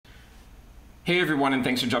Hey everyone, and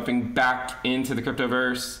thanks for jumping back into the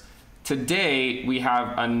cryptoverse. Today we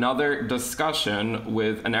have another discussion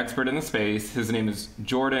with an expert in the space. His name is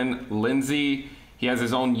Jordan Lindsey. He has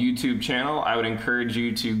his own YouTube channel. I would encourage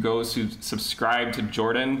you to go subscribe to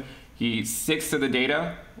Jordan. He sticks to the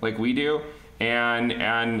data like we do,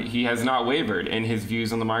 and he has not wavered in his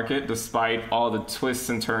views on the market despite all the twists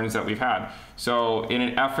and turns that we've had. So in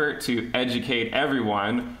an effort to educate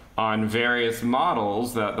everyone on various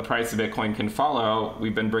models that the price of Bitcoin can follow,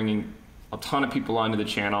 we've been bringing a ton of people onto the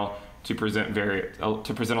channel to present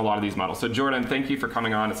a lot of these models. So Jordan, thank you for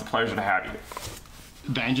coming on. It's a pleasure to have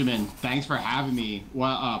you. Benjamin, thanks for having me. What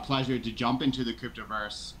a pleasure to jump into the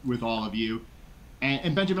cryptoverse with all of you.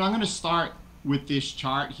 And Benjamin, I'm going to start with this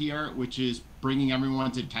chart here, which is bringing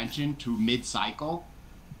everyone's attention to mid-cycle.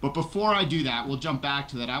 But before I do that, we'll jump back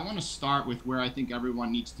to that. I want to start with where I think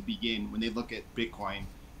everyone needs to begin when they look at Bitcoin,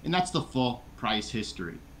 and that's the full price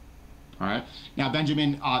history. All right. Now,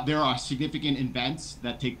 Benjamin, there are significant events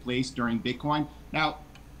that take place during Bitcoin. Now,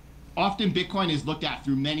 often Bitcoin is looked at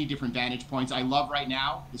through many different vantage points. I love right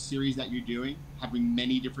now the series that you're doing, having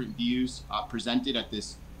many different views presented at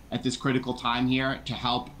this critical time here to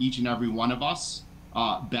help each and every one of us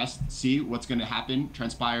best see what's going to happen,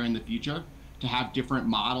 transpire in the future, to have different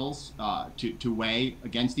models to weigh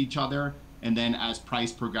against each other. And then as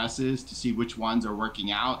price progresses, to see which ones are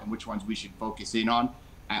working out and which ones we should focus in on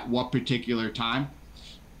at what particular time.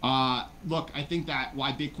 Look, I think that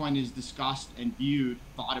why Bitcoin is discussed and viewed,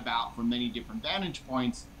 thought about from many different vantage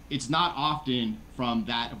points, it's not often from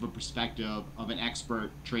that of a perspective of an expert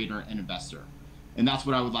trader and investor. And that's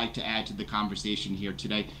what I would like to add to the conversation here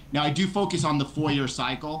today. Now, I do focus on the 4-year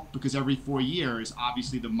cycle because every 4 years,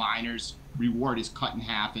 obviously the miner's reward is cut in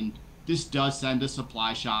half, and this does send a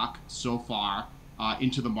supply shock so far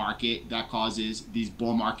into the market that causes these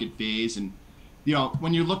bull market phase. And you know,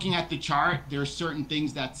 when you're looking at the chart, there are certain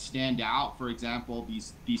things that stand out. For example,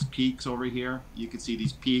 these peaks over here, you can see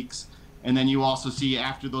these peaks, and then you also see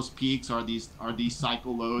after those peaks are these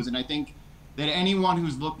cycle lows. And I think that anyone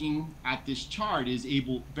who's looking at this chart is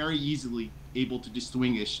very easily able to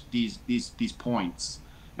distinguish these points.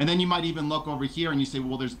 And then you might even look over here and you say,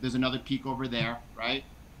 well, there's another peak over there, right?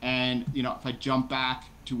 And you know, if I jump back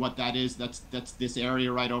to what that is, that's this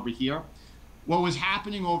area right over here. What was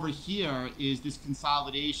happening over here is this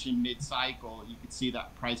consolidation mid-cycle. You could see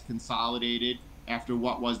that price consolidated after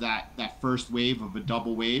what was that first wave of a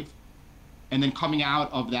double wave. And then coming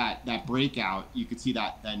out of that breakout, you could see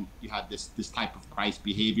that then you had this type of price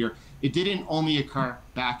behavior. It didn't only occur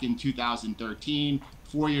back in 2013.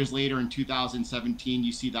 4 years later in 2017,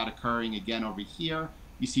 you see that occurring again over here.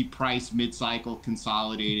 You see price mid-cycle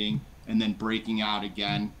consolidating and then breaking out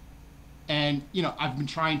again. And you know, I've been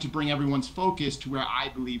trying to bring everyone's focus to where I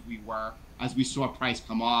believe we were as we saw price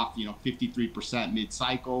come off, you know, 53%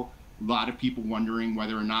 mid-cycle. A lot of people wondering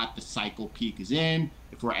whether or not the cycle peak is in,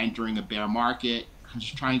 if we're entering a bear market. I'm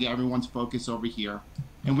just trying to get everyone's focus over here.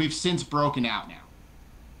 And we've since broken out now.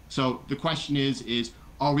 So the question is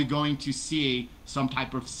are we going to see some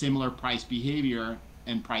type of similar price behavior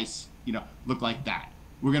and price, you know, look like that?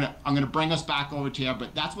 I'm gonna bring us back over to here,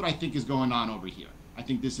 but that's what I think is going on over here. I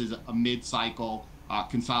think this is a mid-cycle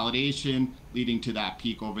consolidation leading to that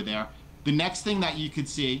peak over there. The next thing that you could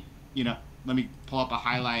see, you know, let me pull up a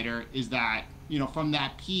highlighter, is that, you know, from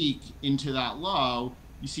that peak into that low,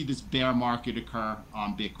 you see this bear market occur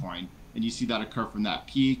on Bitcoin. And you see that occur from that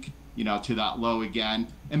peak, you know, to that low again.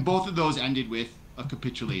 And both of those ended with a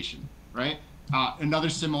capitulation, right? Another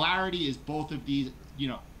similarity is both of these, you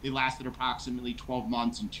know, they lasted approximately 12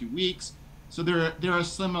 months and 2 weeks. So there are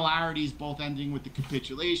similarities, both ending with the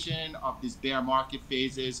capitulation of these bear market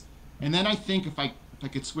phases. And then I think if I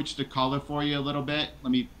could switch the color for you a little bit,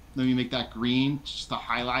 let me make that green just to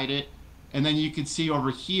highlight it. And then you can see over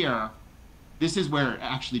here, this is where it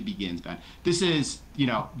actually begins, Ben. This is, you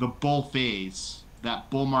know, the bull phase, that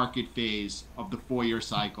bull market phase of the 4-year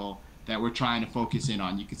cycle that we're trying to focus in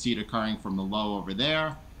on. You can see it occurring from the low over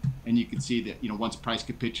there. And you can see that, you know, once price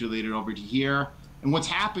capitulated over to here. And what's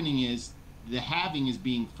happening is the halving is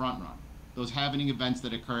being front run. Those halving events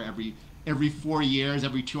that occur every 4 years,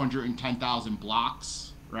 every 210,000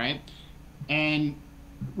 blocks, right? And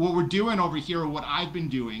what we're doing over here, or what I've been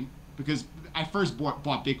doing, because I first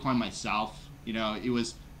bought Bitcoin myself, you know, it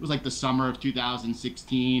was like the summer of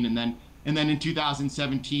 2016, and then in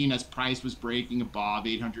 2017, as price was breaking above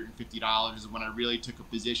 $850 is when I really took a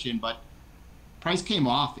position. But price came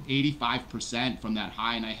off 85% from that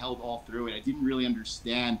high, and I held all through it. I didn't really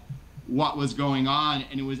understand what was going on,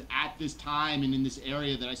 and it was at this time and in this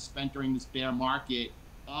area that I spent during this bear market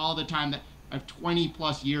all the time that I have 20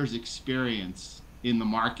 plus years experience in the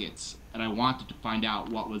markets, and I wanted to find out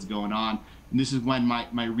what was going on. And this is when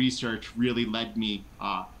my research really led me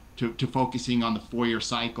to focusing on the 4-year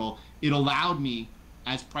cycle. It allowed me,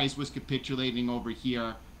 as price was capitulating over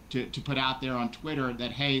here, to put out there on Twitter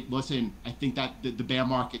that, hey, listen, I think that the bear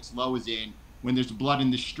market's low is in. When there's blood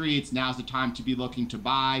in the streets, now's the time to be looking to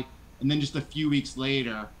buy. And then just a few weeks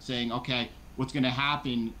later saying, okay, what's going to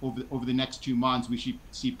happen over the next 2 months, we should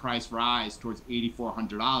see price rise towards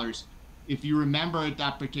 $8,400. If you remember at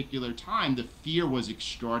that particular time, the fear was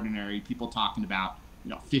extraordinary. People talking about,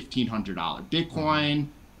 $1,500 Bitcoin.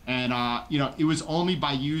 And, it was only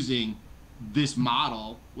by using this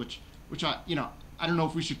model, which I don't know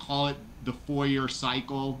if we should call it the 4-year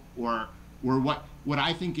cycle or what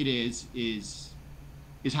I think it is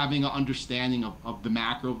having an understanding of the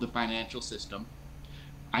macro of the financial system.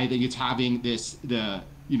 I think it's having the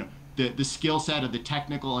skill set of the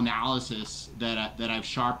technical analysis that I've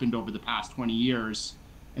sharpened over the past 20 years,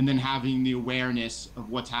 and then having the awareness of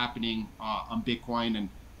what's happening on Bitcoin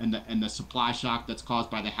and the supply shock that's caused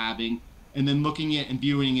by the halving, and then looking at and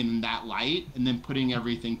viewing it in that light, and then putting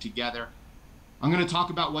everything together. I'm going to talk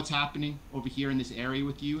about what's happening over here in this area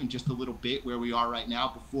with you in just a little bit, where we are right now.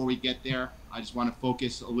 Before we get there, I just want to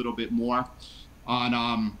focus a little bit more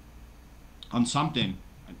on something.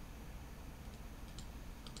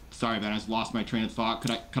 Sorry, man, I just lost my train of thought.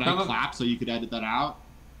 Could I clap so you could edit that out?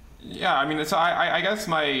 Yeah, I mean, so I guess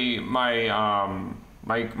my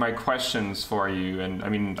questions for you, and I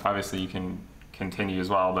mean, obviously you can continue as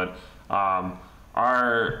well, but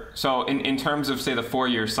so in terms of, say, the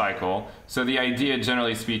 4-year cycle, so the idea,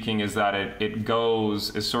 generally speaking, is that it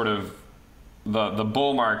goes, is sort of the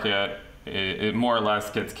bull market, it more or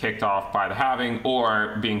less gets kicked off by the halving,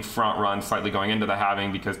 or being front run slightly going into the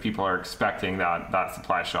halving because people are expecting that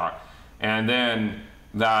supply shock. And then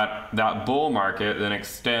that bull market then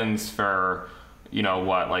extends for,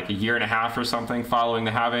 like a year and a half or something following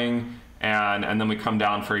the halving, and then we come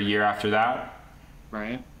down for a year after that.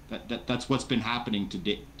 Right. That's what's been happening to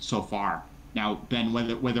date so far. Now, Ben,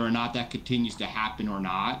 whether or not that continues to happen or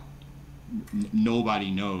not,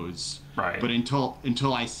 nobody knows. Right. But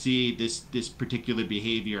until I see this particular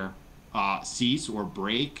behavior cease or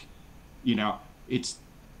break, it's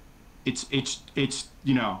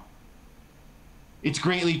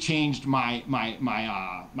greatly changed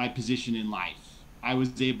my position in life. I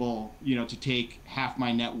was able, to take half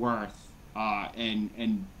my net worth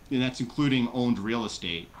and that's including owned real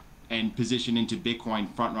estate, and position into Bitcoin,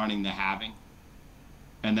 front running the halving.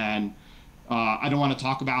 And then I don't want to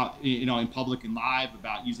talk about, in public and live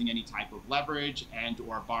about using any type of leverage and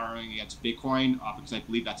or borrowing against Bitcoin, because I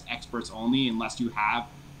believe that's experts only, unless you have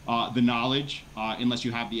the knowledge, unless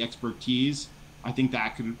you have the expertise. I think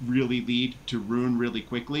that could really lead to ruin really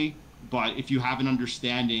quickly. But if you have an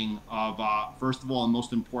understanding of, first of all, and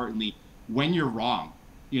most importantly, when you're wrong,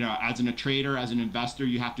 as a trader, as an investor,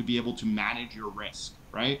 you have to be able to manage your risk,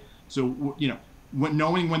 right? So,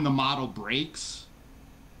 knowing when the model breaks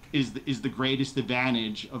is the greatest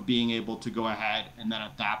advantage of being able to go ahead and then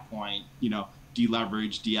at that point,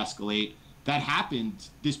 deleverage, de-escalate. That happened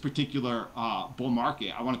this particular bull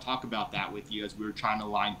market. I want to talk about that with you as we were trying to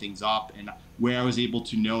line things up and where I was able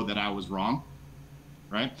to know that I was wrong,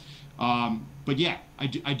 right? But yeah,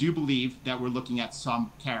 I do believe that we're looking at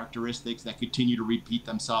some characteristics that continue to repeat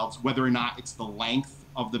themselves, whether or not it's the length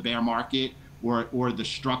of the bear market or the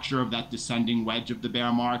structure of that descending wedge of the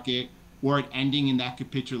bear market, or it ending in that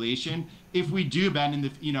capitulation. If we do,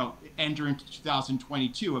 Ben, enter into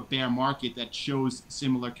 2022, a bear market that shows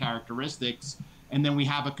similar characteristics, and then we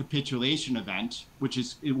have a capitulation event,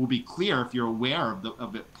 it will be clear if you're aware of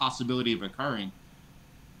the possibility of occurring.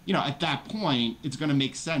 At that point, it's going to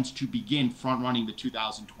make sense to begin front running the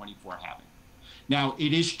 2024 halving. Now,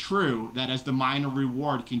 it is true that as the minor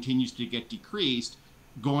reward continues to get decreased,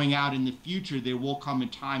 going out in the future, there will come a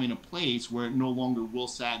time and a place where it no longer will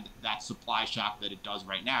send that supply shock that it does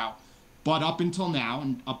right now. But up until now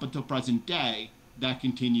and up until present day, that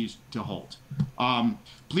continues to hold.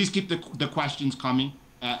 Please keep the questions coming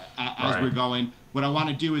as we're going. What I want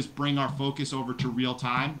to do is bring our focus over to real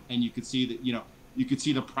time, and you can see that, you could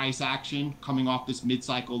see the price action coming off this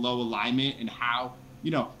mid-cycle low alignment, and how,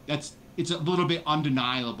 it's a little bit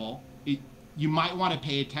undeniable. You might want to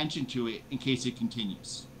pay attention to it in case it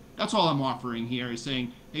continues. That's all I'm offering here, is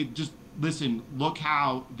saying, hey, just listen, look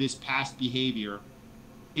how this past behavior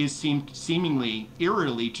is seemingly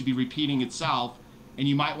eerily to be repeating itself, and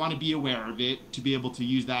you might want to be aware of it to be able to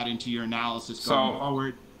use that into your analysis going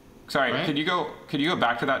forward. Sorry, right? Could you go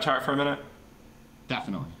back to that chart for a minute?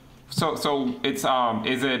 Definitely. So it's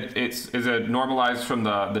is it normalized from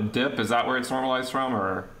the dip? Is that where it's normalized from,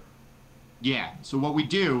 or? Yeah. So what we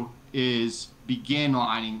do is begin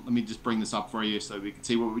lining. Let me just bring this up for you so we can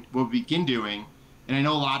see what we begin doing. And I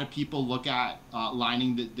know a lot of people look at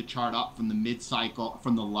lining the chart up from the mid-cycle,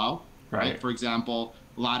 from the low, right? For example,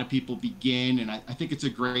 a lot of people begin, and I think it's a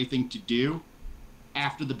great thing to do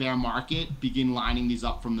after the bear market, begin lining these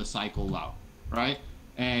up from the cycle low, right?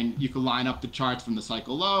 And you can line up the charts from the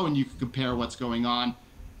cycle low and you can compare what's going on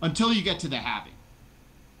until you get to the halving.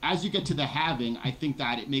 As you get to the halving, I think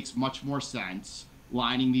that it makes much more sense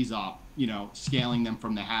lining these up, scaling them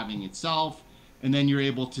from the halving itself. And then you're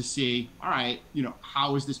able to see, all right,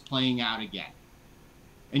 how is this playing out again?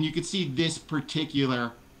 And you can see this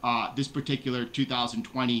particular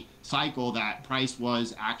 2020 cycle, that price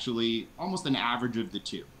was actually almost an average of the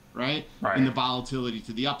two, right? In the volatility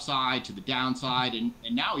to the upside, to the downside, and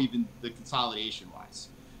now even the consolidation wise.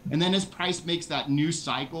 And then as price makes that new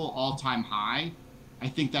cycle all-time high, I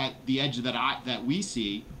think that the edge that we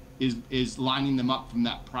see is lining them up from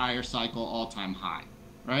that prior cycle all-time high,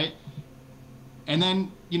 right? And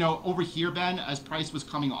then, over here, Ben, as price was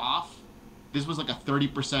coming off, this was like a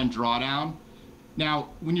 30% drawdown. Now,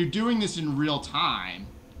 when you're doing this in real time,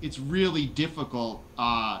 it's really difficult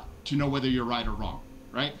to know whether you're right or wrong,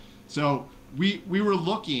 right? So we were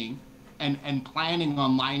looking and planning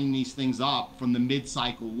on lining these things up from the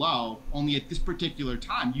mid-cycle low, only at this particular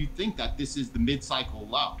time, you think that this is the mid-cycle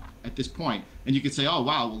low at this point. And you could say, oh,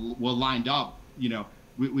 wow, we're lined up.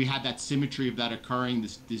 We had that symmetry of that occurring,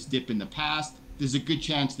 this dip in the past. There's a good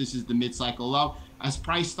chance this is the mid-cycle low. As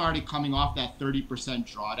price started coming off that 30%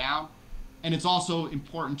 drawdown, and it's also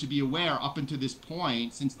important to be aware, up until this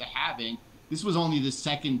point, since the halving, this was only the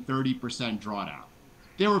second 30% drawdown.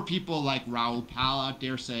 There were people like Raoul Pal out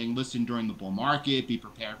there saying, listen, during the bull market, be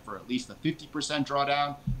prepared for at least a 50%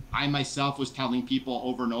 drawdown. I myself was telling people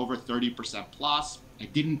over and over 30% plus. I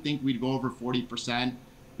didn't think we'd go over 40%.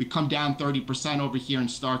 We come down 30% over here and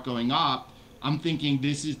start going up. I'm thinking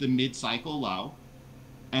this is the mid-cycle low.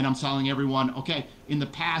 And I'm telling everyone, okay, in the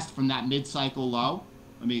past from that mid-cycle low,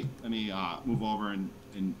 let me move over and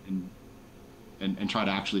try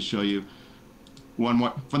to actually show you one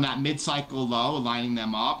more. From that mid-cycle low, lining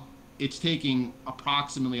them up, it's taking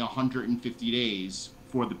approximately 150 days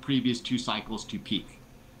for the previous two cycles to peak.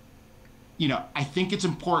 I think it's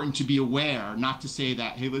important to be aware, not to say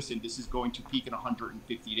that, hey, listen, this is going to peak in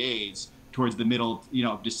 150 days towards the middle,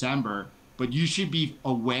 of December, but you should be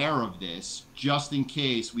aware of this just in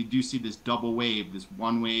case we do see this double wave, this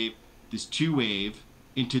one wave, this two wave,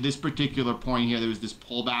 into this particular point here. There was this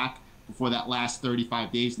pullback before that last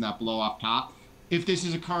 35 days and that blow off top. If this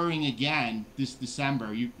is occurring again this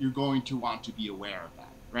December, you're going to want to be aware of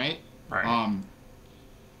that, right?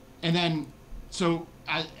 And then, so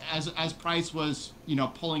as price was,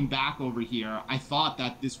 pulling back over here, I thought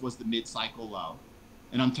that this was the mid-cycle low.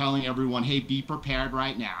 And I'm telling everyone, hey, be prepared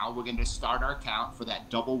right now. We're going to start our count for that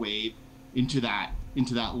double wave into that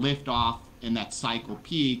liftoff and that cycle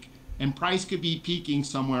peak. And price could be peaking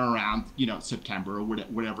somewhere around, September or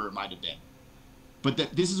whatever it might have been. But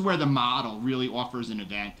this is where the model really offers an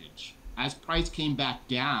advantage. As price came back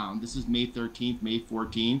down, this is May 13th, May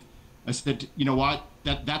 14th, I said, you know what,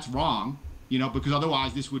 that's wrong, because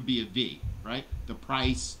otherwise this would be a V, right? The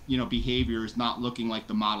price, behavior is not looking like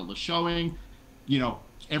the model is showing.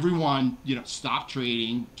 Everyone, stop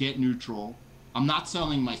trading, get neutral. I'm not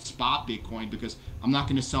selling my spot Bitcoin because I'm not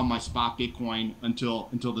going to sell my spot Bitcoin until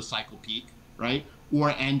the cycle peak, right?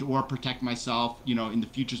 Or protect myself, in the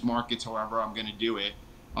futures markets, however I'm going to do it.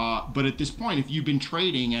 But at this point, if you've been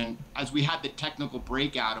trading, and as we had the technical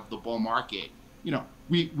breakout of the bull market,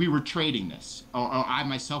 we were trading this, or I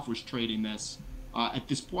myself was trading this. At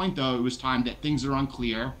this point, though, it was time that things are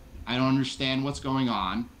unclear. I don't understand what's going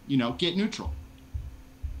on. Get neutral.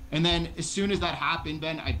 And then as soon as that happened,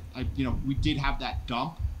 Ben, we did have that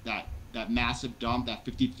dump, that massive dump, that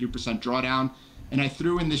 53% drawdown. And I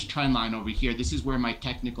threw in this trend line over here. This is where my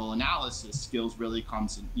technical analysis skills really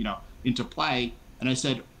comes, into play. And I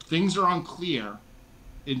said, things are unclear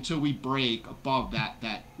until we break above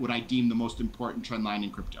that what I deem the most important trend line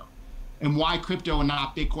in crypto. And why crypto and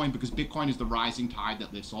not Bitcoin? Because Bitcoin is the rising tide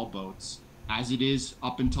that lifts all boats, as it is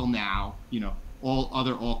up until now. All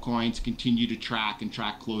other altcoins continue to track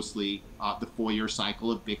closely the 4-year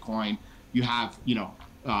cycle of Bitcoin. You have,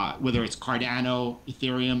 whether it's Cardano,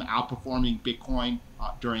 Ethereum outperforming Bitcoin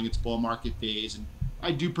during its bull market phase. And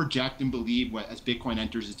I do project and believe as Bitcoin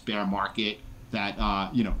enters its bear market that,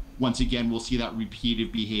 once again, we'll see that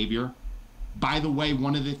repeated behavior. By the way,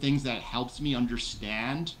 one of the things that helps me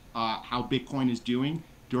understand how Bitcoin is doing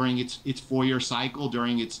during its 4-year cycle,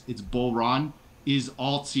 during its bull run, is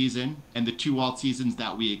alt season, and the two alt seasons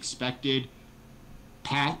that we expected.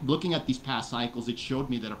 looking at these past cycles, it showed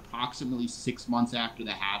me that approximately 6 months after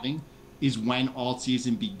the halving is when alt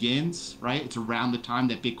season begins, right? It's around the time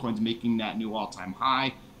that Bitcoin's making that new all-time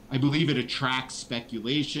high. I believe it attracts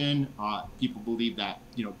speculation. People believe that,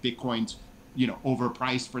 Bitcoin's,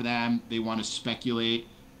 overpriced for them. They want to speculate.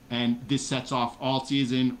 And this sets off alt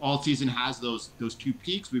season. Alt season has those two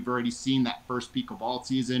peaks. We've already seen that first peak of alt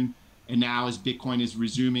season. And now as Bitcoin is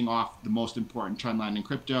resuming off the most important trend line in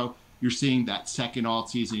crypto, you're seeing that second alt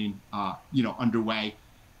season, underway.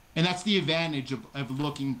 And that's the advantage of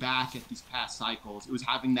looking back at these past cycles. It was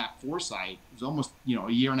having that foresight. It was almost,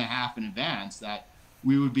 a year and a half in advance that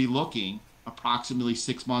we would be looking approximately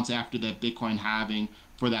 6 months after that Bitcoin halving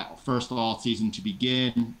for that first alt season to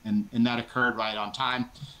begin. And that occurred right on time.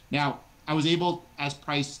 Now, I was able, as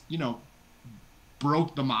price,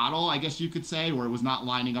 broke the model, I guess you could say, or it was not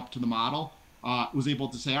lining up to the model, was able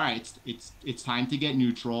to say, all right, it's time to get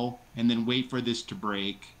neutral and then wait for this to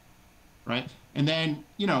break, right? And then,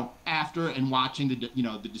 after and watching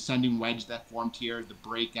the descending wedge that formed here, the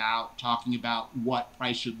breakout, talking about what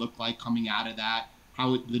price should look like coming out of that,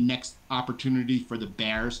 how the next opportunity for the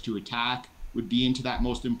bears to attack would be into that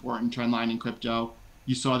most important trend line in crypto.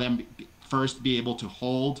 You saw them first be able to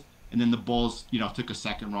hold, and then the bulls, took a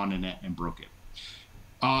second run in it and broke it.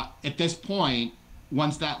 At this point,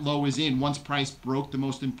 once that low is in, once price broke the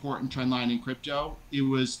most important trend line in crypto, it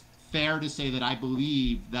was fair to say that I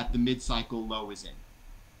believe that the mid-cycle low is in,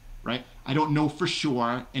 right? I don't know for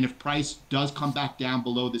sure, and if price does come back down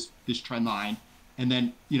below this trend line, and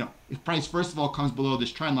then, if price first of all comes below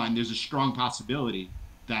this trend line, there's a strong possibility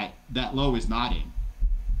that that low is not in.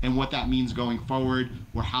 And what that means going forward,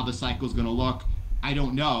 or how the cycle is going to look, I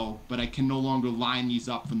don't know, but I can no longer line these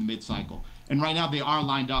up from the mid-cycle. And right now they are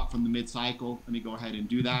lined up from the mid-cycle. Let me go ahead and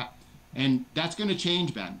do that. And that's going to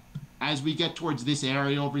change, Ben. As we get towards this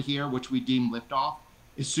area over here, which we deem liftoff,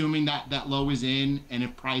 assuming that that low is in, and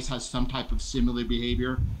if price has some type of similar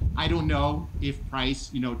behavior, I don't know if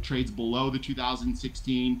price, trades below the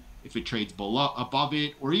 2016, if it trades above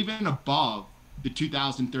it, or even above the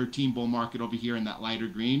 2013 bull market over here in that lighter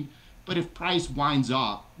green. But if price winds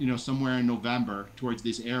up, somewhere in November towards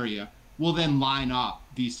this area, we'll then line up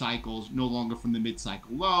these cycles no longer from the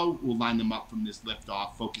mid-cycle low. We'll line them up from this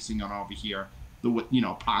liftoff, focusing on over here,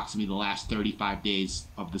 approximately the last 35 days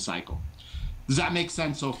of the cycle. Does that make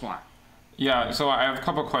sense so far? Yeah, so I have a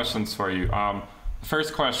couple questions for you.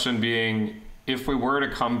 First question being, if we were to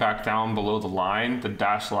come back down below the line, the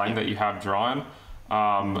dashed line that you have drawn,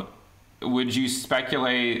 would you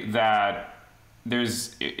speculate that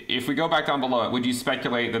if we go back down below it, would you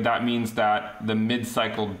speculate that that means that the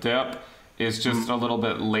mid-cycle dip is just a little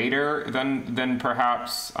bit later than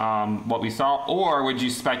perhaps what we saw? Or would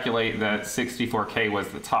you speculate that 64K was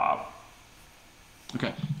the top?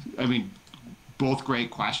 Okay, I mean, both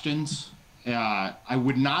great questions. I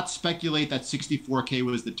would not speculate that 64K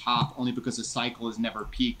was the top, only because the cycle has never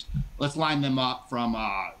peaked. Let's line them up from,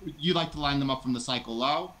 you like to line them up from the cycle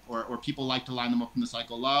low, or people like to line them up from the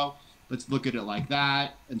cycle low. Let's look at it like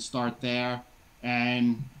that and start there.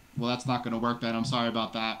 And, well, that's not going to work, Ben. I'm sorry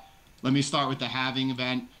about that. Let me start with the halving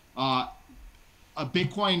event. A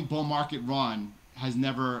Bitcoin bull market run has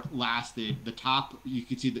never lasted. The top, you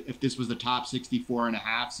can see that if this was the top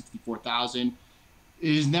 64.5, 64,000,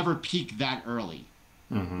 it has never peaked that early.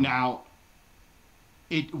 Mm-hmm. Now,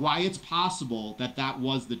 why it's possible that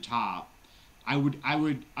was the top, I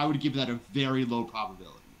would give that a very low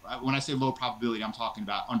probability. When I say low probability, I'm talking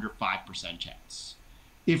about under 5% chance.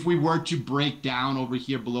 If we were to break down over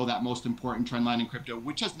here below that most important trend line in crypto,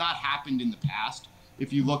 which has not happened in the past,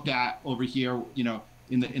 if you looked at over here,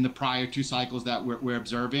 in the prior two cycles that we're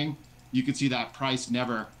observing, you could see that price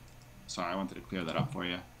never. Sorry, I wanted to clear that up for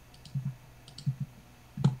you.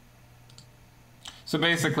 So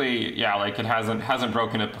basically, yeah, like it hasn't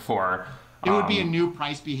broken it before. It would be a new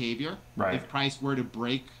price behavior, right? If price were to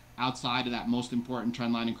break outside of that most important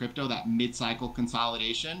trend line in crypto, that mid-cycle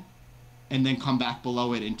consolidation, and then come back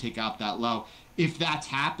below it and take out that low. If that's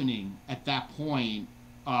happening at that point,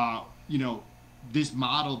 this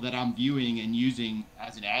model that I'm viewing and using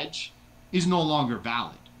as an edge is no longer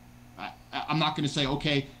valid. I'm not going to say,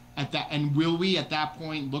 okay, and will we at that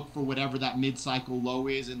point look for whatever that mid-cycle low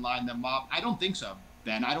is and line them up? I don't think so,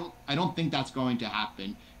 Ben. I don't think that's going to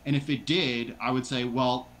happen. And if it did, I would say,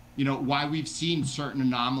 well, why we've seen certain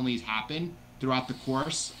anomalies happen throughout the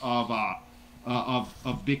course of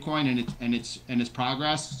Bitcoin and its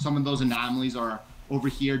progress. Some of those anomalies are over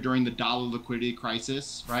here during the dollar liquidity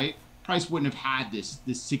crisis, right? Price wouldn't have had this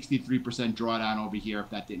 63% drawdown over here if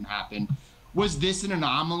that didn't happen. Was this an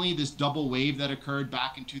anomaly, this double wave that occurred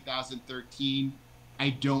back in 2013? I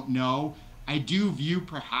don't know. I do view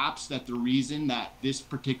perhaps that the reason that this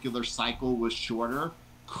particular cycle was shorter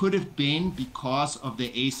could have been because of the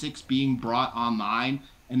ASICs being brought online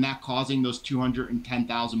and that causing those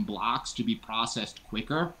 210,000 blocks to be processed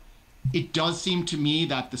quicker. It does seem to me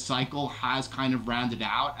that the cycle has kind of rounded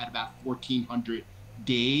out at about 1,400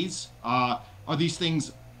 days. Are these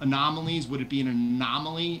things anomalies? Would it be an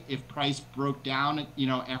anomaly if price broke down,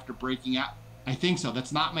 after breaking out? I think so.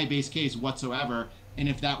 That's not my base case whatsoever. And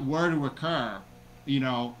if that were to occur,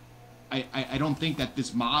 I don't think that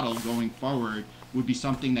this model going forward would be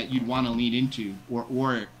something that you'd want to lean into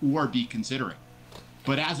or be considering.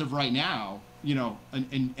 But as of right now,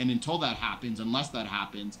 and until that happens, unless that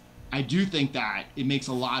happens, I do think that it makes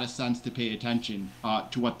a lot of sense to pay attention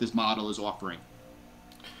to what this model is offering.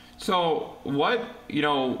 So with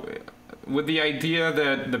the idea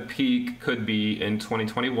that the peak could be in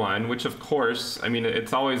 2021, which of course,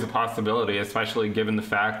 it's always a possibility, especially given the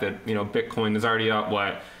fact that, Bitcoin is already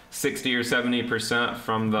up, 60 or 70%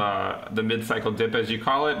 from the mid-cycle dip, as you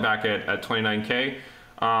call it, back at 29K.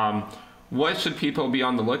 What should people be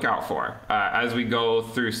on the lookout for as we go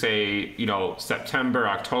through, say, September,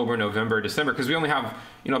 October, November, December? Because we only have,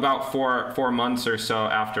 about four months or so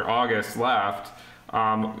after August left.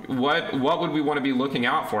 What would we want to be looking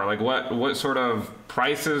out for? Like what sort of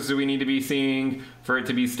prices do we need to be seeing for it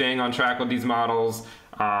to be staying on track with these models?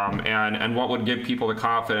 And what would give people the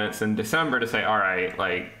confidence in December to say, all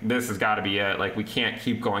right, this has got to be it. We can't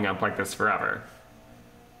keep going up like this forever.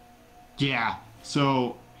 Yeah.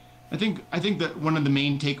 So I think that one of the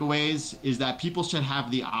main takeaways is that people should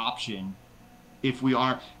have the option, if we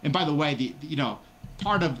are, and by the way,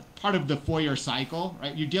 part of the four-year cycle,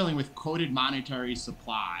 right? You're dealing with coded monetary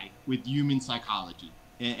supply with human psychology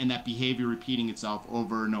and that behavior repeating itself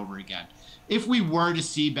over and over again. If we were to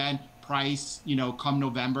see, Ben, price, come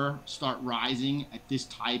November, start rising at this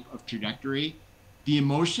type of trajectory, the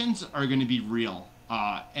emotions are going to be real,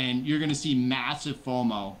 and you're going to see massive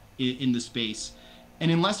FOMO in the space. And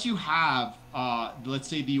unless you have, let's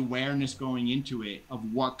say, the awareness going into it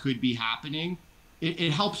of what could be happening,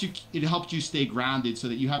 it helps you stay grounded so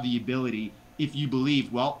that you have the ability, if you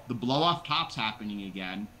believe, well, the blow-off top's happening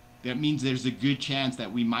again, that means there's a good chance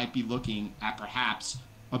that we might be looking at perhaps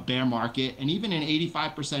a bear market and even an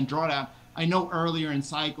 85% drawdown. I know earlier in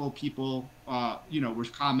cycle, people, were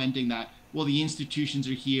commenting that, well, the institutions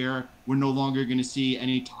are here. We're no longer going to see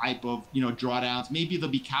any type of, drawdowns. Maybe they'll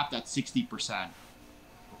be capped at 60%.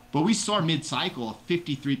 But we saw mid-cycle a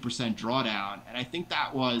 53% drawdown. And I think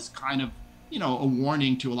that was kind of, a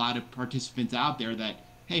warning to a lot of participants out there that,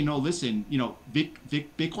 hey, no, listen,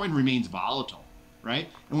 Bitcoin remains volatile, right?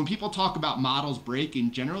 And when people talk about models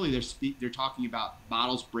breaking, generally they're talking about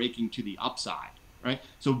models breaking to the upside, right?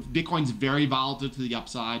 So Bitcoin's very volatile to the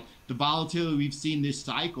upside. The volatility we've seen this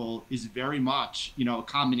cycle is very much, a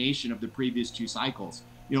combination of the previous two cycles.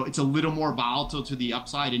 It's a little more volatile to the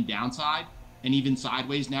upside and downside, and even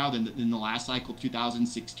sideways now than the last cycle,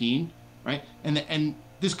 2016, right? And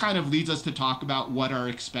this kind of leads us to talk about what our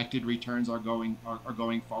expected returns are going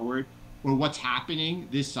forward, or what's happening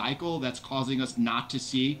this cycle that's causing us not to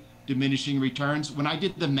see diminishing returns. When I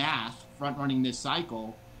did the math front running this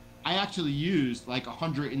cycle, I actually used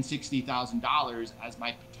 $160,000 as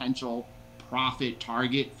my potential profit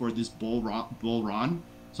target for this bull run.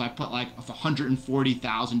 So I put if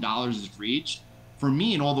 $140,000 is reached, for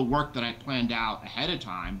me and all the work that I planned out ahead of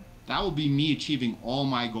time, that will be me achieving all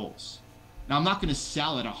my goals. Now, I'm not going to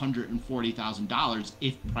sell at $140,000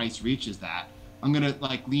 if price reaches that. I'm going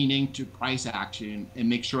to lean into price action and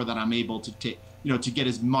make sure that I'm able to get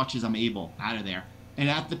as much as I'm able out of there. And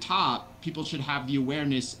at the top, people should have the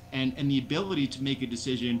awareness and the ability to make a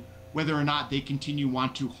decision whether or not they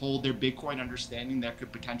want to hold their Bitcoin, understanding there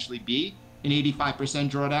could potentially be an 85%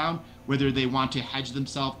 drawdown, whether they want to hedge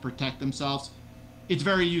themselves, protect themselves. It's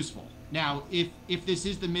very useful. Now, if this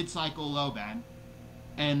is the mid-cycle low, Ben,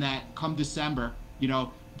 and that come December,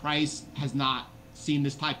 price has not seen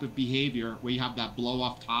this type of behavior where you have that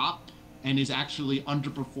blow-off top and is actually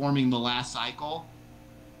underperforming the last cycle,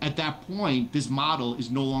 at that point, this model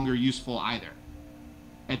is no longer useful either.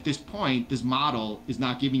 At this point, this model is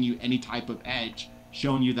not giving you any type of edge,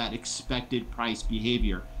 showing you that expected price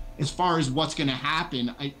behavior. As far as what's going to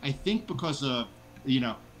happen, I think because of,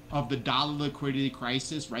 of the dollar liquidity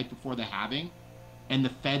crisis right before the halving, and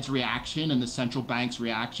the Fed's reaction and the central bank's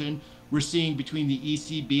reaction, we're seeing between the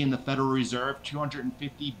ECB and the Federal Reserve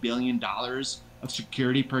 $250 billion of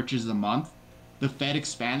security purchases a month. The Fed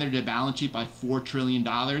expanded their balance sheet by $4 trillion.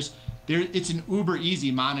 It's an uber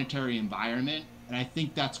easy monetary environment, and I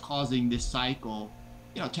think that's causing this cycle,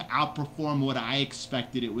 to outperform what I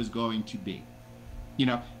expected it was going to be.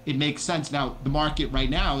 it makes sense. Now, the market right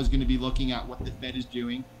now is going to be looking at what the Fed is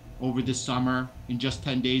doing over the summer. In just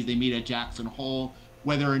 10 days, they meet at Jackson Hole,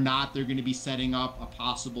 whether or not they're going to be setting up a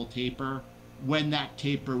possible taper, when that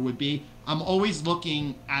taper would be. I'm always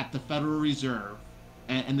looking at the Federal Reserve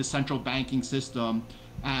and the central banking system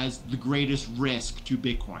as the greatest risk to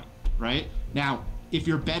Bitcoin, right? Now, if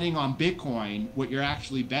you're betting on Bitcoin, what you're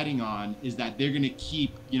actually betting on is that they're going to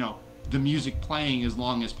keep, the music playing as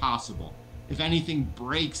long as possible. If anything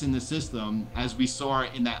breaks in the system, as we saw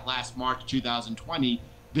in that last March 2020,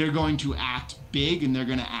 they're going to act big and they're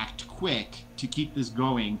going to act quick to keep this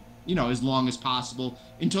going, as long as possible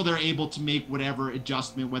until they're able to make whatever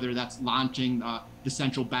adjustment, whether that's launching the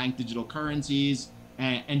central bank digital currencies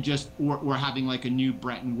and just or having like a new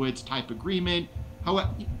Bretton Woods type agreement. However,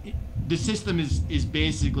 the system is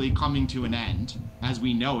basically coming to an end as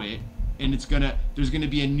we know it, and there's gonna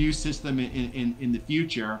be a new system in the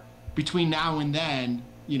future. Between now and then,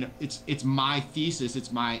 it's my thesis,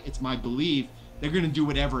 it's my belief they're gonna do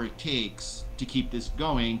whatever it takes to keep this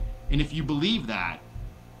going. And if you believe that,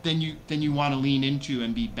 then you want to lean into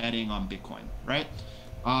and be betting on Bitcoin, right?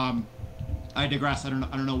 I digress. I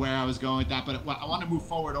don't know where I was going with that, but I want to move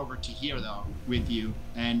forward over to here though with you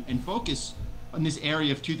and focus on this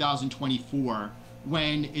area of 2024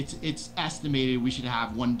 when it's estimated we should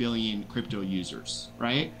have 1 billion crypto users,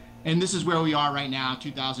 right? And this is where we are right now,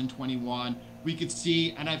 2021. We could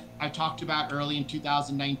see, and I talked about early in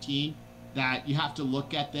 2019 that you have to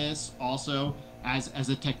look at this also as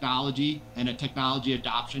a technology and a technology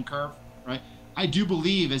adoption curve, right? I do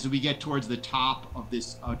believe as we get towards the top of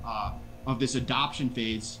this adoption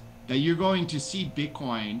phase that you're going to see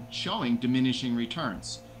Bitcoin showing diminishing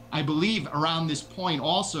returns. I believe around this point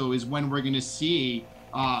also is when we're going to see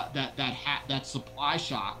that supply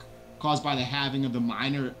shock caused by the halving of the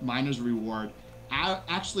miners reward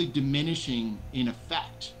actually diminishing in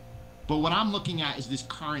effect. But what I'm looking at is this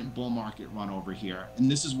current bull market run over here,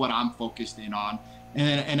 and this is what I'm focused in on.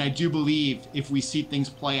 And I do believe if we see things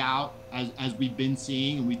play out as we've been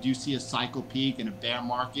seeing, and we do see a cycle peak and a bear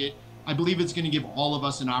market, I believe it's going to give all of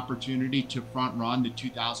us an opportunity to front run the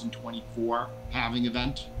 2024 halving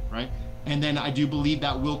event, right? And then I do believe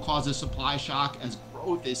that will cause a supply shock as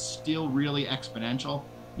growth is still really exponential,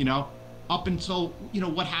 up until,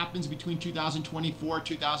 what happens between 2024,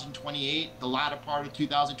 2028, the latter part of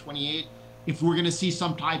 2028. If we're going to see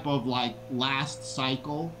some type of like last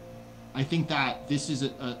cycle, I think that this is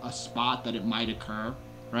a spot that it might occur,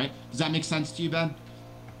 right? Does that make sense to you, Ben?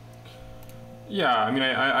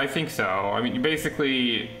 Yeah, I think so.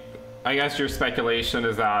 Basically, I guess your speculation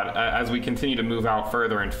is that as we continue to move out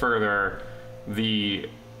further and further, the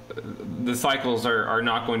cycles are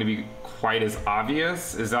not going to be quite as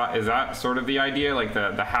obvious. Is that sort of the idea? Like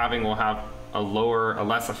the halving will have a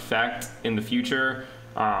less effect in the future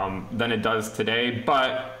than it does today.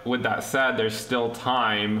 But with that said, there's still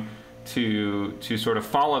time to sort of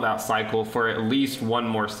follow that cycle for at least one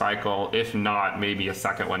more cycle, if not maybe a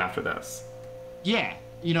second one after this. Yeah,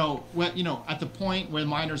 at the point where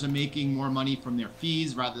miners are making more money from their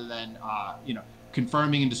fees rather than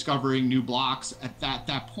confirming and discovering new blocks, at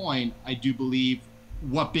that point, I do believe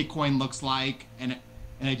what Bitcoin looks like, and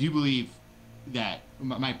I do believe that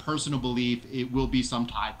my personal belief, it will be some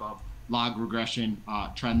type of log regression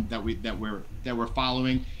trend that we're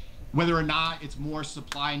following. Whether or not it's more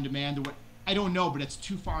supply and demand or what, I don't know, but it's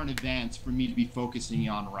too far in advance for me to be focusing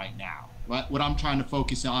on right now. What I'm trying to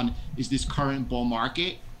focus on is this current bull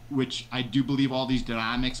market, which I do believe all these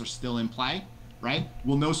dynamics are still in play, right?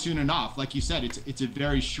 We'll know soon enough. Like you said, it's a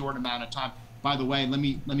very short amount of time. By the way, let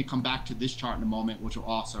me come back to this chart in a moment, which will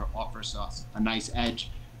also offers us a nice edge.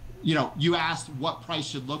 You asked what price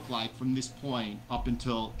should look like from this point up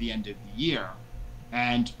until the end of the year.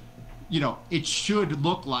 And, it should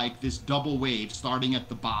look like this double wave starting at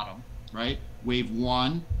the bottom, right? Wave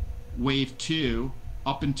 1, wave 2,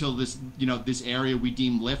 up until this, this area we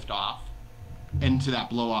deem liftoff, and to that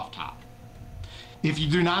blow off top. If you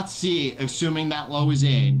do not see, assuming that low is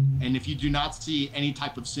in, and if you do not see any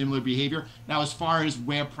type of similar behavior, now as far as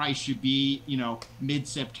where price should be,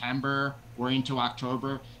 mid-September or into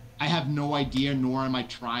October, I have no idea, nor am I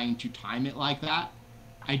trying to time it like that.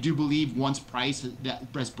 I do believe once price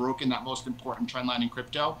has broken that most important trend line in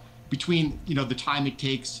crypto, between the time it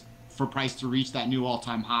takes for price to reach that new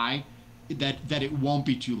all-time high, that it won't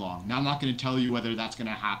be too long. Now, I'm not going to tell you whether that's going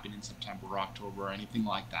to happen in September or October or anything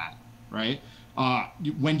like that, right?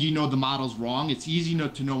 When do you know the model's wrong? It's easy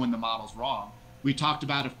to know when the model's wrong. We talked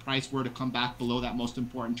about if price were to come back below that most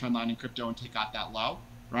important trend line in crypto and take out that low,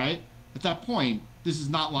 right? At that point, this is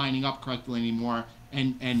not lining up correctly anymore,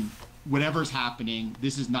 and whatever's happening,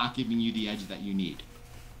 this is not giving you the edge that you need,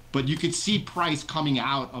 But you could see price coming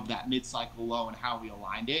out of that mid-cycle low and how we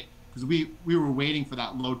aligned it, because we were waiting for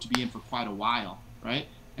that low to be in for quite a while, right?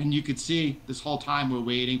 And you could see this whole time we're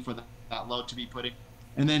waiting for that low to be put in,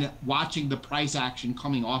 and then watching the price action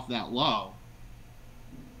coming off that low.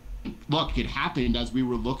 Look, it happened as we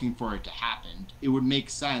were looking for it to happen. It would make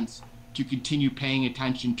sense to continue paying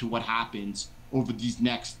attention to what happens over these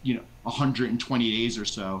next, 120 days or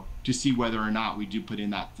so to see whether or not we do put in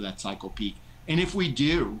that cycle peak. And if we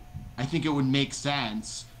do, I think it would make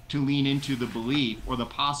sense to lean into the belief or the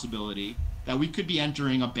possibility that we could be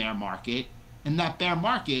entering a bear market, and that bear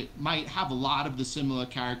market might have a lot of the similar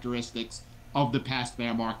characteristics of the past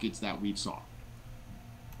bear markets that we've saw.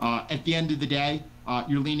 At the end of the day,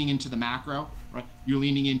 you're leaning into the macro, right? You're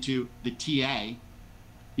leaning into the TA,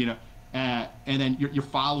 and then you're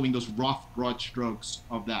following those rough, broad strokes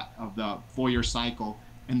of the 4-year cycle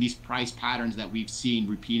and these price patterns that we've seen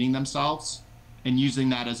repeating themselves, and using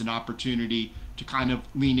that as an opportunity to kind of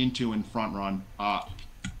lean into and front run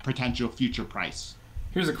potential future price.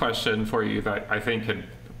 Here's a question for you that I think could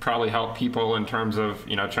probably help people in terms of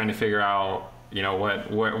trying to figure out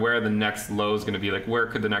where the next low is going to be. Like, where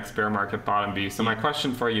could the next bear market bottom be? So my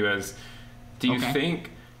question for you is, do you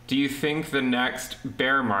think the next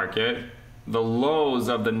bear market, the lows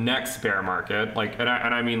of the next bear market, like, and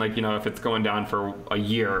I mean, like, if it's going down for a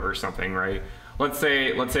year or something, right? Let's say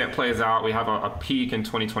it plays out, we have a peak in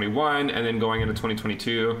 2021, and then going into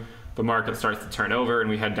 2022, the market starts to turn over and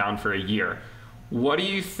we head down for a year. What do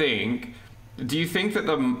you think? Do you think that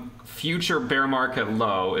the future bear market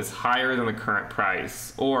low is higher than the current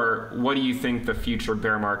price? Or what do you think the future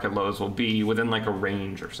bear market lows will be within like a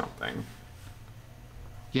range or something?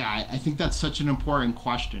 Yeah, I think that's such an important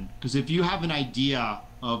question, because if you have an idea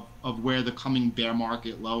of where the coming bear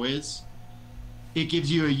market low is, it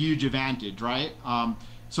gives you a huge advantage, right?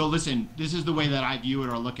 So listen, this is the way that I view it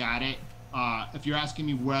or look at it. If you're asking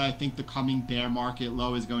me where I think the coming bear market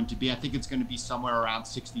low is going to be, I think it's going to be somewhere around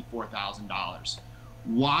 $64,000.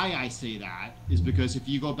 Why I say that is because if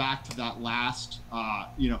you go back to that last,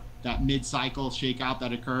 that mid-cycle shakeout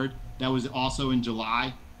that occurred, that was also in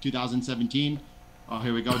July 2017. Oh,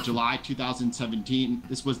 here we go, July 2017.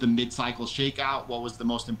 This was the mid-cycle shakeout. What was the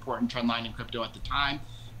most important trend line in crypto at the time?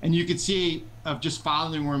 And you could see, of just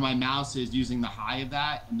following where my mouse is, using the high of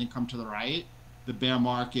that and then come to the right, the bear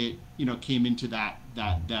market, came into that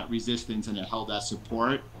resistance and it held as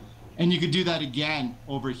support. And you could do that again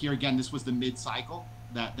over here. Again, this was the mid-cycle,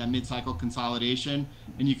 that mid-cycle consolidation.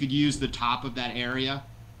 And you could use the top of that area,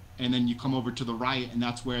 and then you come over to the right, and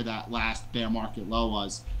that's where that last bear market low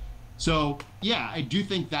was. So yeah, I do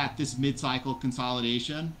think that this mid-cycle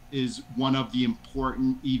consolidation is one of the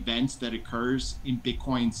important events that occurs in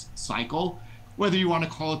Bitcoin's cycle. Whether you want to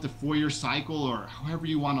call it the 4-year cycle or however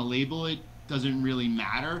you want to label it, doesn't really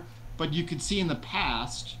matter. But you could see in the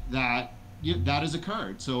past that that has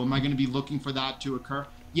occurred. So am I going to be looking for that to occur?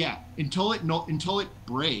 Yeah, until it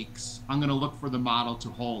breaks, I'm going to look for the model to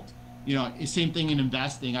hold. Same thing in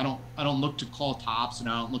investing. I don't look to call tops and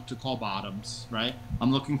I don't look to call bottoms, right?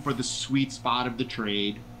 I'm looking for the sweet spot of the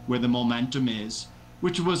trade where the momentum is,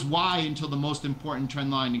 which was why until the most important trend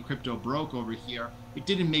line in crypto broke over here, it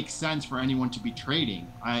didn't make sense for anyone to be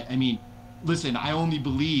trading. I mean, listen, I only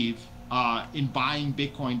believe in buying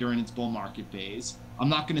Bitcoin during its bull market phase. I'm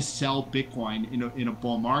not going to sell Bitcoin in a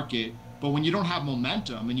bull market, but when you don't have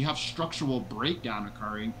momentum and you have structural breakdown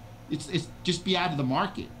occurring, it's just be out of the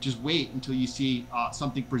market. Just wait until you see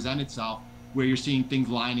something present itself where you're seeing things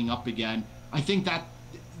lining up again. I think that's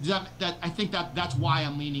why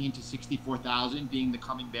I'm leaning into 64,000 being the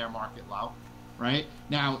coming bear market low, right?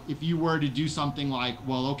 Now, if you were to do something like,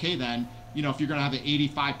 well, okay, then, if you're going to have an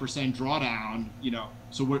 85% drawdown,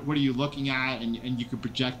 so what are you looking at? And you could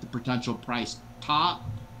project the potential price top.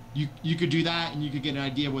 You could do that, and you could get an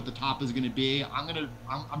idea of what the top is going to be.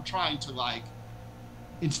 I'm trying to,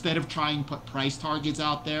 instead of trying to put price targets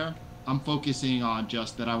out there, I'm focusing on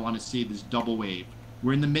just that I want to see this double wave.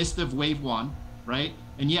 We're in the midst of wave 1, right?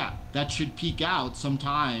 And yeah, that should peak out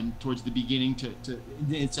sometime towards the beginning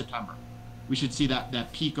in September. We should see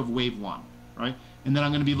that peak of wave 1, right? And then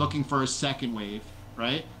I'm going to be looking for a second wave,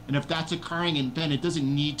 right? And if that's occurring, and then it doesn't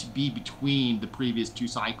need to be between the previous 2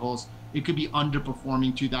 cycles. It could be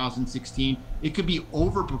underperforming 2016. It could be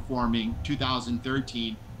overperforming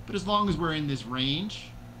 2013. But as long as we're in this range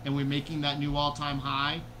and we're making that new all-time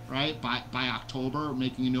high, right? By October, we're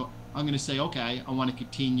making I'm going to say, okay, I want to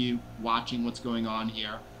continue watching what's going on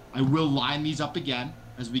here. I will line these up again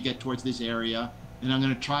as we get towards this area, and I'm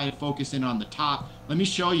going to try to focus in on the top. Let me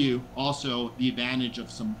show you also the advantage of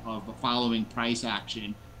the following price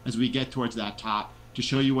action as we get towards that top to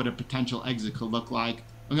show you what a potential exit could look like.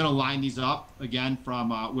 I'm going to line these up again from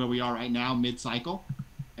where we are right now, mid-cycle.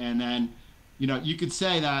 And then, you could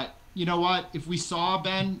say that, you know what, if we saw,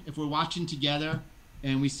 Ben, if we're watching together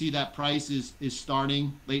and we see that price is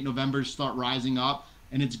starting late November to start rising up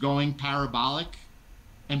and it's going parabolic,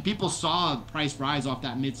 and people saw the price rise off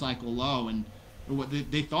that mid-cycle low, and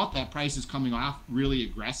they thought that price is coming off really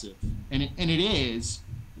aggressive. And it is,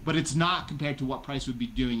 but it's not compared to what price would be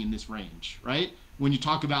doing in this range, right? When you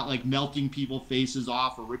talk about like melting people's faces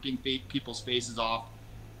off or ripping people's faces off,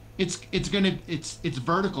 it's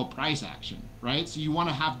vertical price action, right? So you want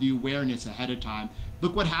to have the awareness ahead of time.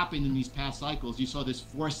 Look what happened in these past cycles. You saw this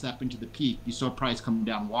 4-step into the peak. You saw price come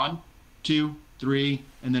down 1, 2, 3,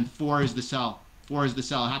 and then 4 is the sell. 4 is the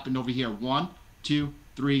sell. It happened over here. 1, 2,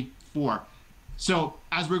 3, 4. So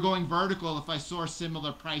as we're going vertical, if I saw a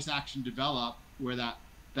similar price action develop where that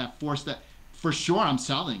 4-step, for sure I'm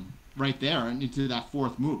selling right there and into that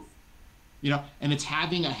 4th move. And it's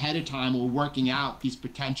having ahead of time or working out these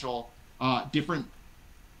potential different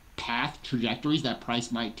path trajectories that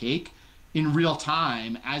price might take in real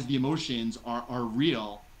time as the emotions are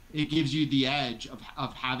real. It gives you the edge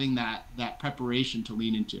of having that preparation to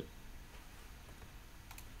lean into.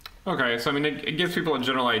 Okay, so I mean, it gives people a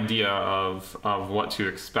general idea of what to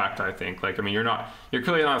expect, I think. Like, I mean, you're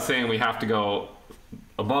clearly not saying we have to go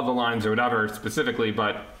above the lines or whatever specifically,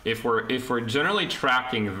 but if we're generally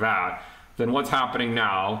tracking that, then what's happening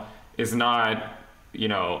now is not,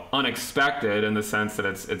 unexpected in the sense that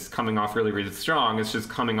it's coming off really, really strong. It's just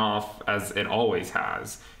coming off as it always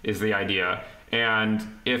has, is the idea.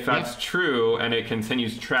 And if that's true and it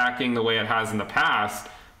continues tracking the way it has in the past,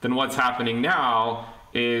 then what's happening now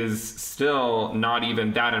is still not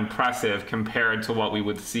even that impressive compared to what we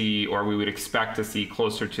would see or we would expect to see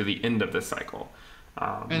closer to the end of the cycle.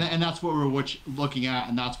 And that's what we're looking at,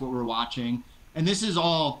 and that's what we're watching. And this has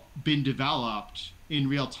all been developed in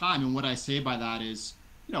real time. And what I say by that is,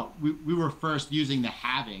 we were first using the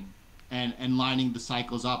halving and lining the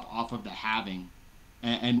cycles up off of the halving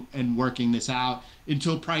and working this out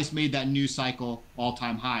until price made that new cycle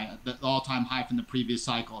all-time high, the all-time high from the previous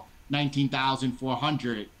cycle,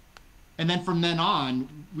 19,400. And then from then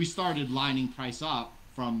on, we started lining price up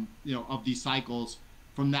from, of these cycles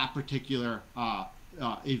from that particular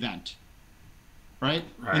event. Right?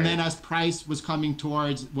 And then as price was coming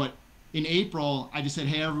towards in April, I just said,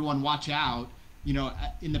 hey, everyone, watch out.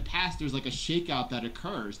 In the past, there's like a shakeout that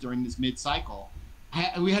occurs during this mid-cycle.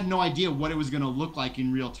 We had no idea what it was going to look like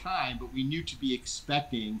in real time, but we knew to be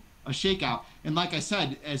expecting a shakeout. And like I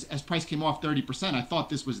said, as price came off 30%, I thought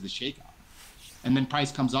this was the shakeout. And then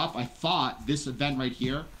price comes up. I thought this event right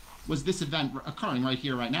here was this event occurring right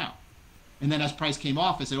here, right now. And then as price came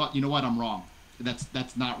off, I said, well, you know what? I'm wrong.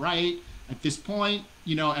 That's not right. At this point,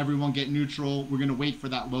 everyone get neutral. We're going to wait for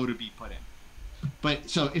that low to be put in. But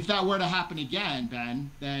so if that were to happen again, Ben,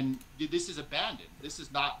 then this is abandoned. This is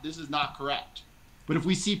not correct. But if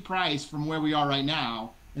we see price from where we are right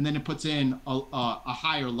now, and then it puts in a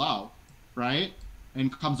higher low, right,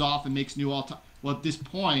 and comes off and makes new all-time. Well, at this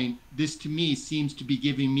point, this to me seems to be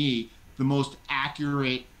giving me the most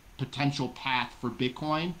accurate potential path for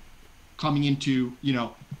Bitcoin coming into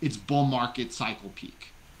its bull market cycle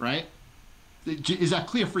peak, right? Is that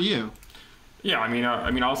clear for you? Yeah,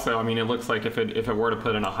 it looks like if it were to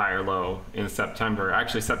put in a higher low in September,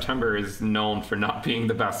 actually September is known for not being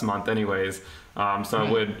the best month anyways.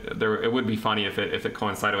 So it would be funny if it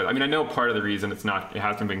coincided with. I know part of the reason it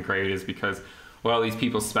hasn't been great is because, well, these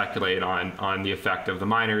people speculate on the effect of the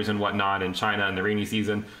miners and whatnot in China and the rainy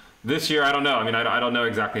season. This year, I don't know. I don't know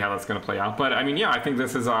exactly how that's going to play out. But I think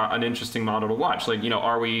this is an interesting model to watch. Like,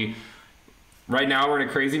 are we? Right now, we're in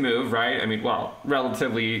a crazy move, right?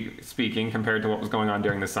 Relatively speaking, compared to what was going on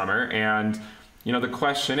during the summer. And, the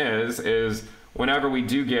question is whenever we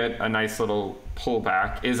do get a nice little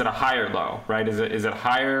pullback, is it a higher low, right? Is it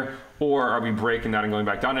higher, or are we breaking that and going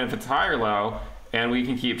back down? And if it's higher low, and we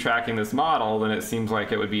can keep tracking this model, then it seems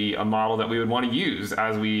like it would be a model that we would want to use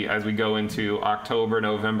as we go into October,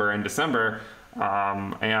 November, and December.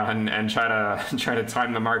 And try to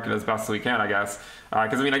time the market as best as we can, I guess.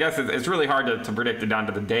 Because I guess it's really hard to predict it down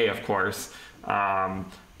to the day, of course. If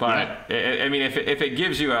it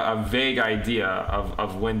gives you a vague idea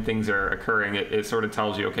of when things are occurring, it sort of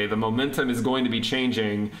tells you, okay, the momentum is going to be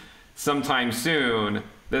changing sometime soon.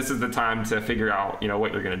 This is the time to figure out,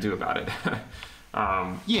 what you're going to do about it.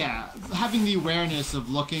 Having the awareness of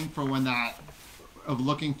looking for when that.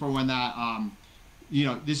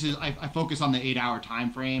 This is I focus on the 8-hour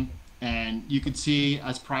time frame, and you could see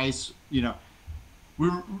as price,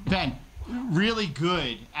 Ben, really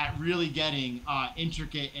good at really getting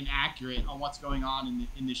intricate and accurate on what's going on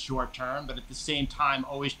in the short term, but at the same time,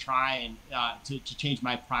 always trying to change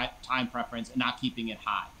my time preference and not keeping it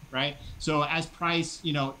high, right? So as price,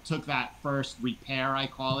 took that first repair, I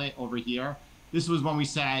call it, over here, this was when we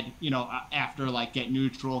said, after like get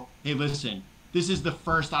neutral, hey, listen, this is the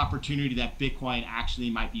first opportunity that Bitcoin actually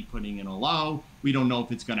might be putting in a low. We don't know if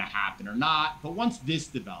it's going to happen or not. But once this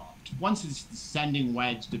developed, once this descending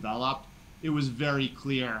wedge developed, it was very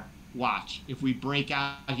clear, watch, if we break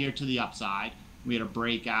out here to the upside, we had a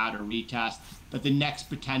breakout or retest, that the next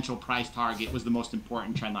potential price target was the most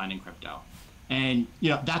important trend line in crypto. And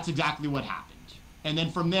that's exactly what happened. And then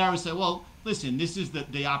from there, we said, well, listen, this is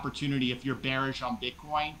the opportunity if you're bearish on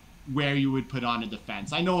Bitcoin, where you would put on a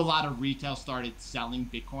defense. I know a lot of retail started selling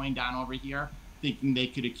Bitcoin down over here, thinking they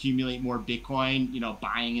could accumulate more Bitcoin,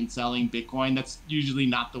 buying and selling Bitcoin. That's usually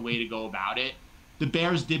not the way to go about it. The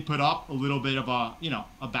bears did put up a little bit of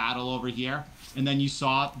a battle over here. And then you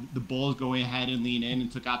saw the bulls go ahead and lean in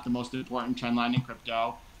and took out the most important trend line in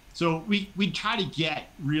crypto. So we try to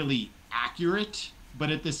get really accurate,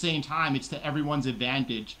 but at the same time, it's to everyone's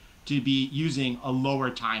advantage to be using a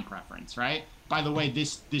lower time preference, right? By the way,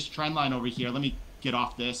 this trend line over here, let me get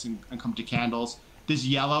off this and come to candles. This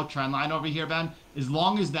yellow trend line over here, Ben, as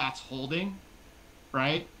long as that's holding,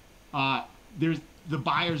 right, the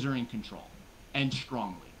buyers are in control and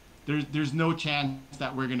strongly. There's no chance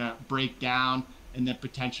that we're going to break down and then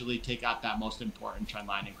potentially take out that most important trend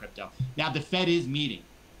line in crypto. Now, the Fed is meeting.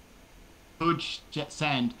 Could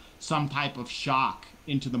send some type of shock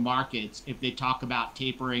into the markets if they talk about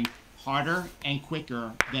tapering harder and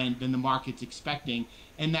quicker than the market's expecting,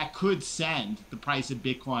 and that could send the price of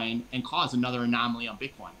Bitcoin and cause another anomaly on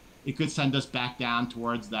Bitcoin. It could send us back down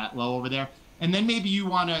towards that low over there. And then maybe you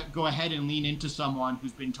want to go ahead and lean into someone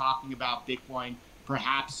who's been talking about Bitcoin,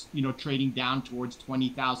 perhaps, trading down towards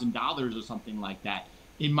 $20,000 or something like that.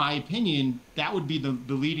 In my opinion, that would be the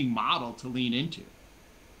leading model to lean into.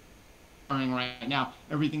 Right now,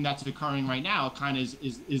 everything that's occurring right now kind of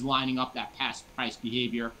is lining up that past price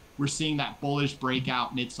behavior. We're seeing that bullish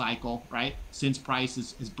breakout mid-cycle, right? Since price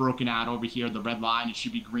is broken out over here, the red line, it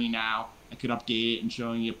should be green now. I could update it and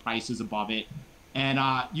showing you prices above it. And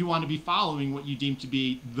you want to be following what you deem to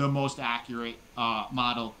be the most accurate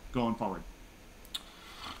model going forward.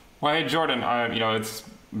 Well, hey, Jordan, it's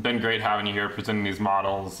been great having you here presenting these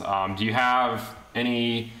models. Do you have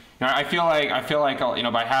any... I feel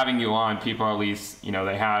like by having you on, people at least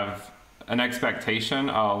they have an expectation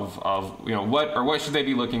of what should they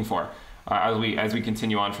be looking for as we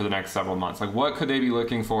continue on for the next several months. Like, what could they be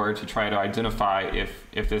looking for to try to identify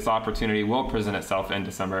if this opportunity will present itself in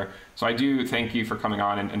December? So I do thank you for coming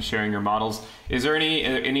on and sharing your models. Is there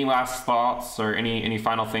any last thoughts or any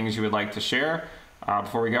final things you would like to share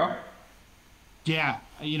before we go? Yeah,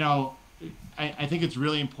 I think it's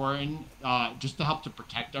really important just to help to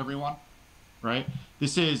protect everyone, right?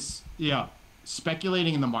 This is,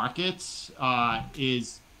 speculating in the markets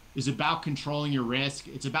is about controlling your risk.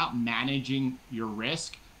 It's about managing your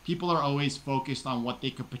risk. People are always focused on what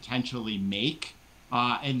they could potentially make,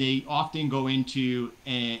 and they often go into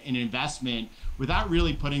an investment without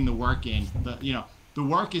really putting the work in. The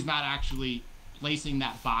work is not actually placing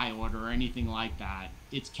that buy order or anything like that.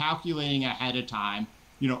 It's calculating ahead of time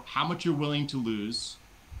how much you're willing to lose,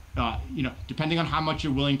 depending on how much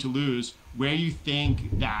you're willing to lose, where you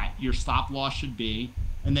think that your stop loss should be,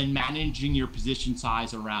 and then managing your position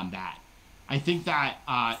size around that. I think that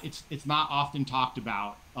it's not often talked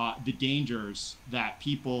about the dangers that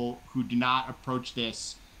people who do not approach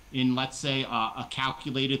this in, let's say, a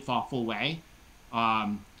calculated, thoughtful way.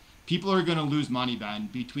 People are going to lose money, Ben,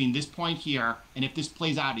 between this point here, and if this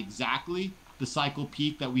plays out exactly the cycle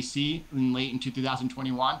peak that we see late in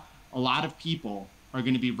 2021, a lot of people are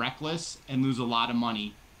going to be reckless and lose a lot of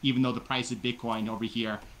money, even though the price of Bitcoin over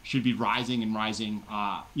here should be rising and rising,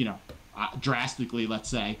 drastically, let's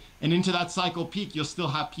say. And into that cycle peak, you'll still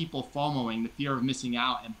have people FOMOing, the fear of missing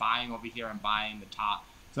out, and buying over here and buying the top.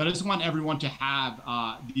 So I just want everyone to have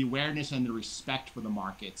the awareness and the respect for the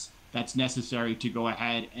markets that's necessary to go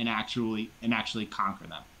ahead and actually conquer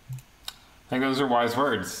them. I think those are wise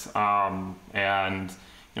words, and I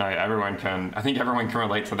think everyone can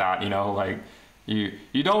relate to that. Like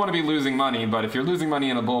you don't want to be losing money, but if you're losing money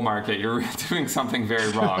in a bull market, you're doing something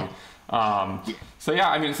very wrong. So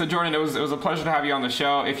yeah, so Jordan, it was a pleasure to have you on the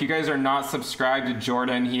show. If you guys are not subscribed to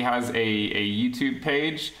Jordan, he has a YouTube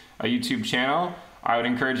page, a YouTube channel. I would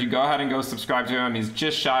encourage you, go ahead and go subscribe to him. He's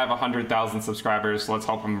just shy of 100,000 subscribers. So let's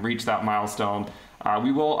help him reach that milestone.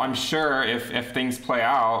 We will, I'm sure, if things play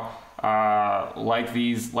out, like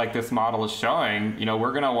this model is showing, you know,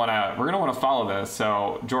 we're gonna wanna follow this.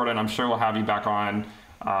 So Jordan, I'm sure we'll have you back on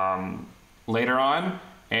later on.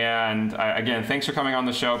 And again, thanks for coming on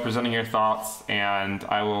the show, presenting your thoughts, and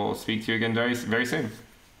I will speak to you again very, very soon.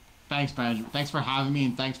 Thanks, Benjamin. Thanks for having me,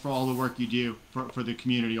 and thanks for all the work you do for the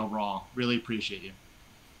community overall. Really appreciate you.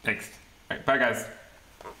 Thanks. All right, bye, guys.